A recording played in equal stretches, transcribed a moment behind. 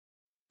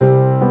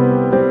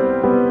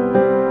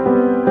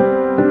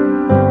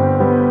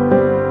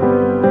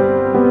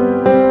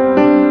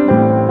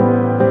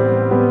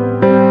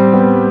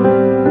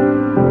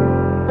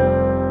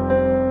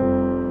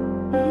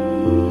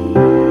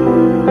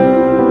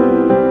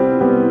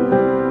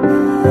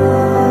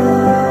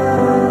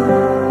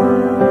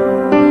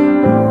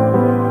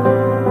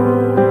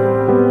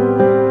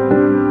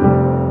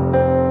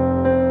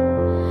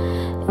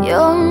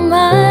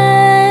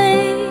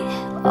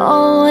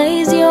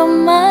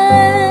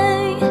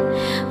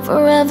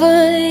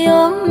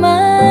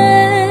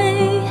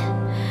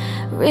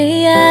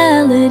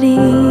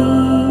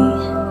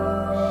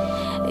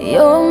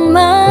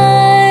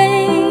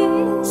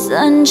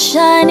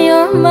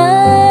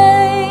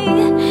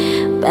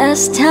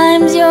best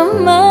times you're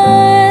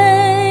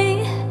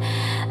my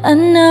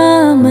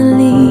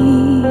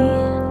anomaly,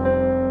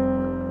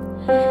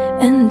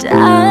 and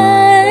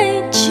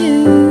I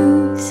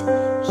choose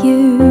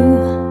you.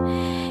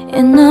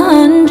 In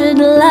 100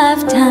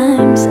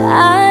 lifetimes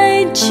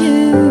I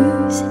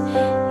choose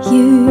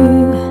you.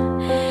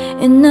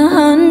 In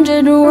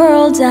 100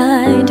 worlds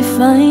I'd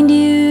find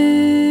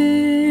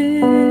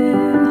you,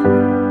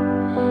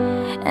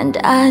 and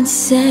I'd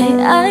say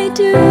I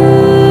do.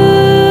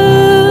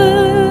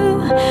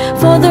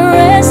 For the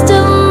rest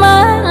of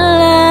my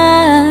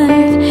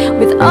life,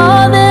 with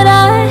all that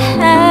I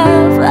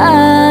have,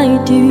 I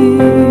do.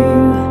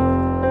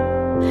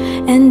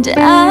 And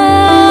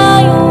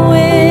I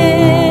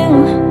will,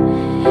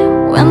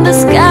 when the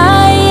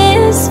sky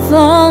is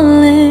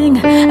falling,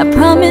 I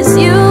promise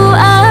you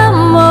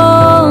I'm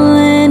all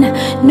in,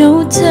 no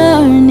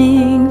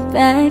turning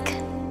back.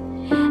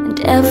 And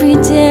every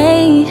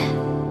day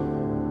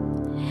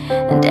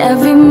and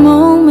every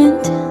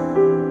moment,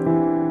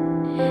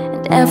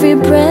 every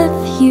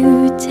breath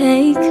you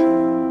take,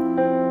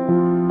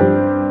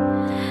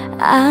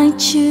 I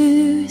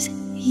choose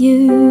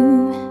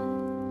you.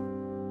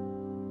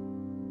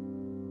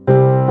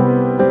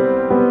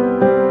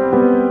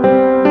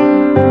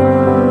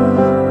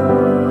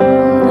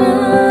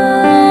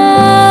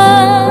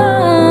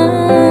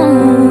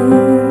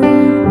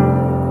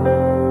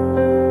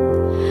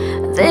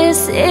 This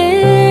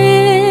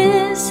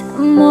is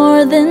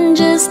more than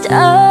just a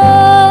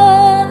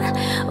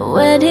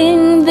wedding.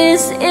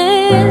 This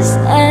is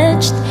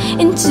etched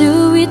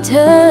into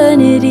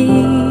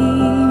eternity.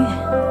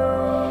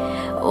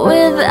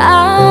 With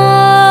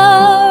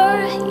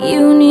our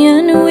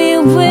union we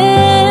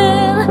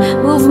will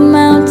move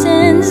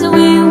mountains,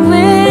 we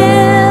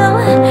will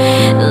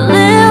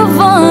live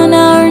on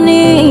our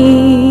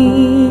knees.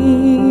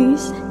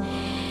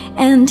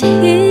 And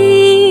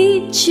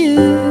he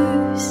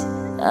chose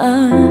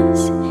us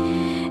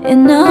in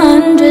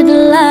 100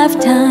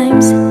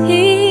 lifetimes.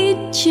 He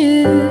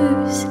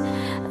chose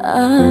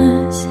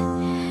us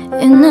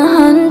in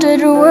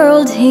 100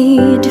 worlds.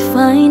 He'd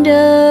find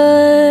us,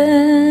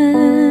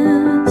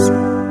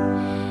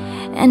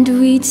 and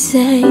we'd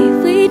say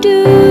we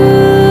do.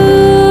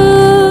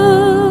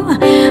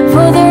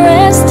 For the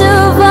rest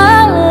of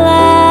our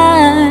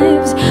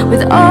lives,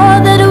 with all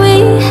that we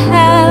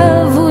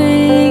have,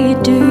 we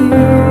do.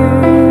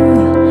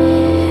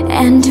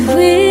 And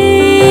we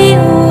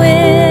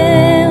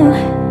will,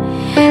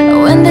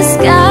 when the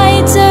sky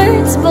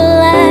turns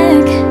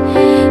black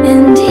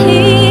and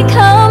he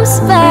comes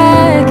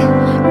back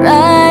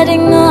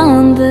riding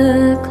on the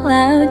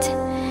cloud.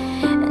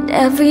 And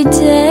every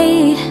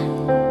day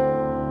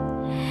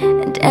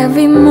and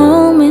every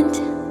moment,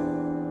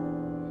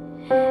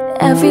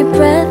 every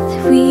breath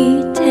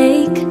we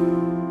take,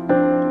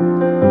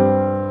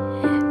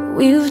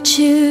 we'll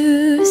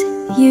choose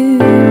you.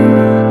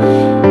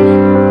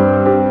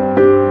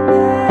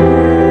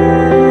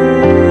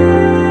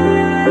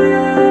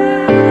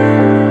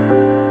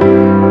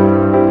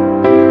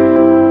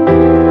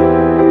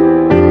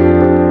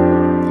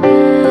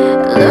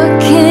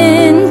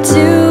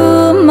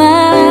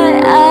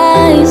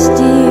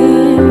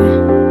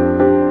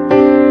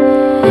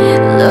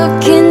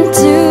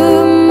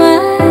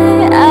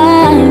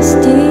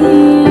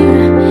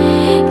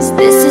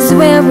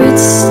 It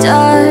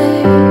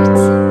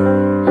starts.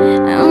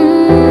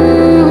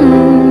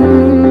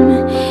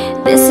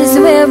 This is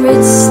where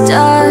it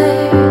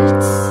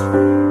starts.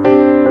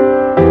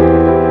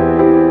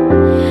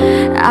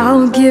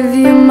 I'll give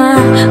you my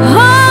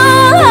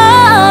whole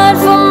heart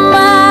for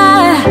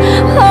my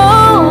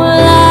whole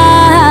life.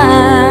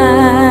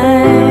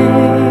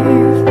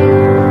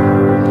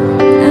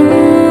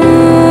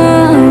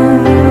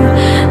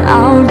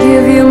 I'll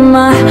give you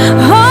my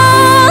whole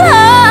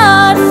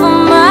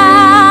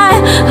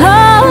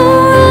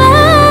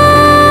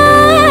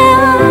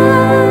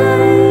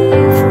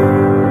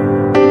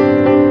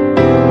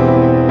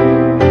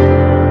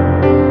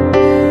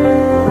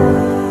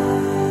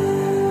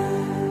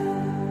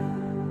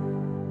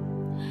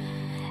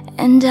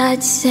and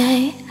I'd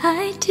say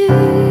I do.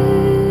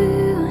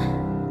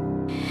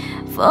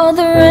 For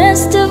the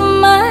rest of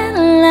my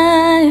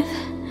life,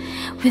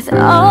 with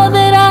all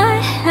that I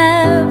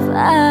have,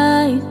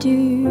 I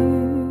do.